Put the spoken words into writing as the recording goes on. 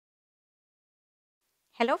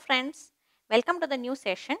Hello friends, welcome to the new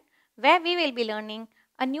session where we will be learning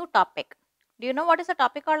a new topic. Do you know what is the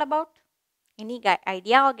topic all about? Any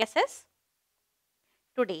idea or guesses?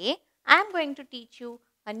 Today I am going to teach you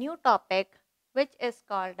a new topic which is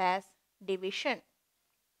called as division.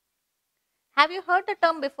 Have you heard the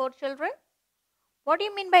term before, children? What do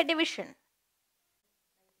you mean by division?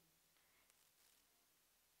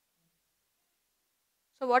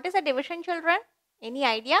 So what is a division, children? Any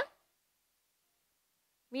idea?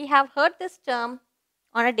 We have heard this term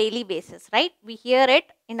on a daily basis, right? We hear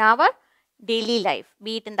it in our daily life,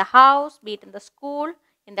 be it in the house, be it in the school,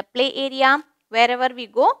 in the play area, wherever we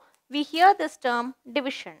go, we hear this term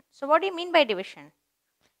division. So what do you mean by division?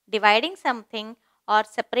 Dividing something or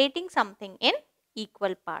separating something in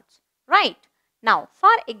equal parts, right? Now,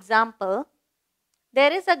 for example,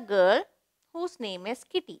 there is a girl whose name is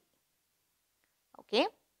Kitty. Okay.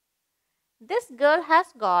 This girl has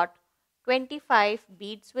got 25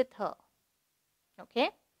 beads with her.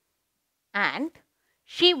 Okay. And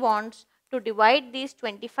she wants to divide these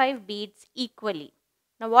 25 beads equally.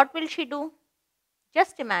 Now what will she do?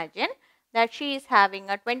 Just imagine that she is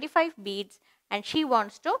having a 25 beads and she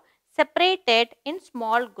wants to separate it in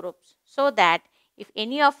small groups so that if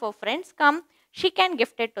any of her friends come, she can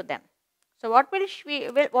gift it to them. So what will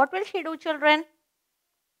she do, children?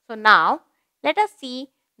 So now let us see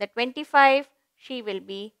the 25 she will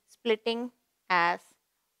be splitting as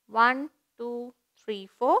 1, 2, 3,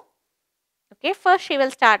 4. Okay, first she will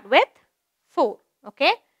start with 4.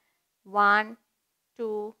 Okay, 1,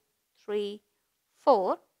 2, 3,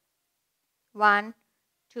 4. 1,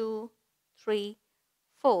 2, 3,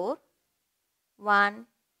 4. 1,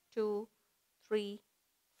 2, 3,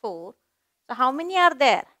 4. So how many are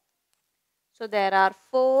there? So there are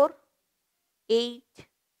 4, 8,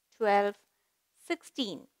 12,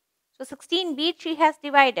 16. So 16 beads she has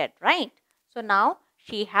divided, right? So now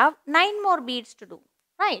she have 9 more beads to do,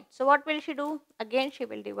 right? So what will she do? Again she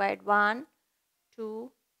will divide 1,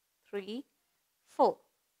 2, 3, 4.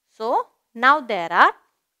 So now there are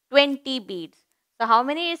 20 beads. So how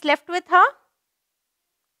many is left with her?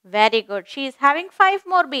 Very good. She is having 5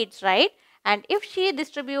 more beads, right? And if she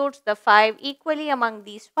distributes the 5 equally among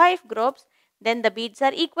these 5 groups, then the beads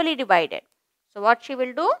are equally divided. So what she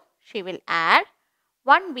will do? She will add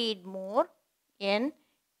 1 bead more in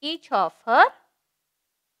each of her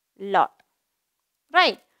lot,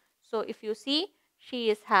 right? So if you see, she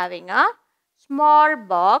is having a small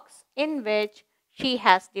box in which she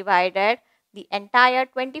has divided the entire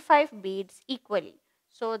 25 beads equally,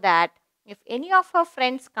 so that if any of her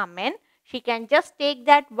friends come in, she can just take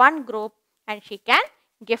that one group and she can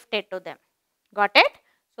gift it to them. Got it?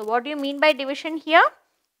 So what do you mean by division here?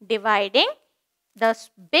 Dividing the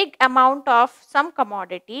big amount of some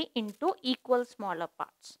commodity into equal smaller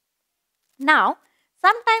parts. Now,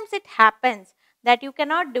 sometimes it happens that you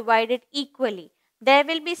cannot divide it equally. There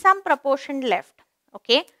will be some proportion left.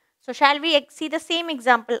 Okay. So, shall we see the same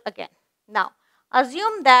example again? Now,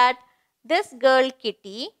 assume that this girl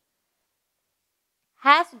Kitty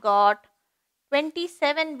has got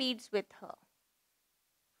 27 beads with her.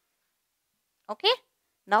 Okay.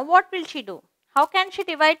 Now, what will she do? How can she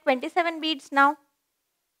divide 27 beads now?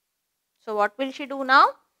 So, what will she do now?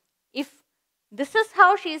 If this is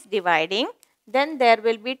how she is dividing, then there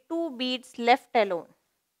will be 2 beads left alone,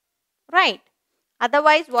 right?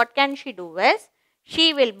 Otherwise, what can she do is,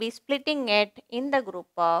 she will be splitting it in the group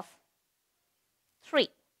of 3.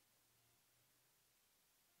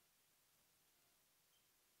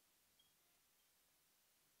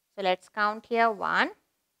 So, let's count here 1,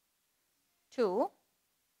 2,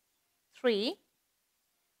 3,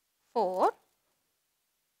 4,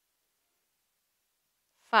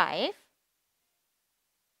 5,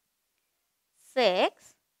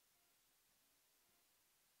 6,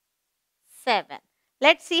 7.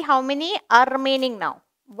 Let's see how many are remaining now.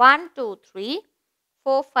 1, 2, 3,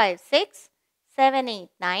 4, 5, 6, 7, 8,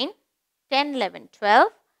 9, 10, 11, 12,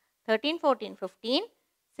 13, 14, 15,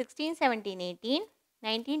 16, 17, 18,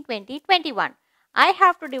 19, 20, 21. I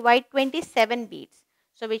have to divide 27 beads.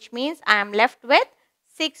 So, which means I am left with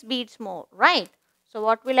 6 beads more, right? So,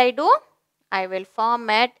 what will I do? I will form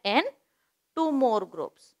it in 2 more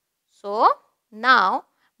groups. So, now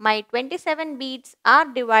my 27 beads are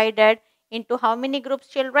divided into how many groups,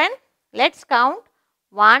 children? Let's count.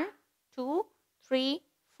 1, 2, 3,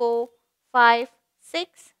 4, 5,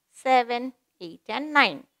 6, 7, 8 and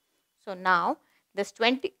 9. So, now this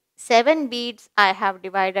 27 beads I have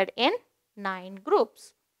divided in 9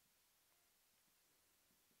 groups.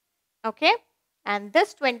 Okay. And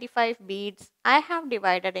this 25 beads I have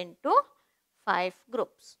divided into 5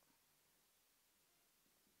 groups.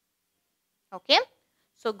 Okay.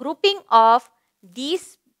 So grouping of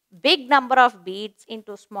these big number of beads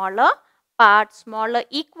into smaller parts, smaller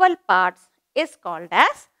equal parts is called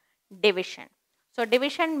as division. So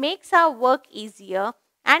division makes our work easier,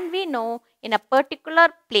 and we know in a particular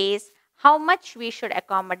place how much we should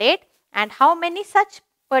accommodate and how many such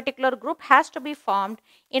particular group has to be formed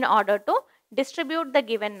in order to distribute the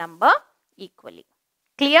given number equally.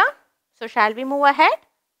 Clear? So shall we move ahead?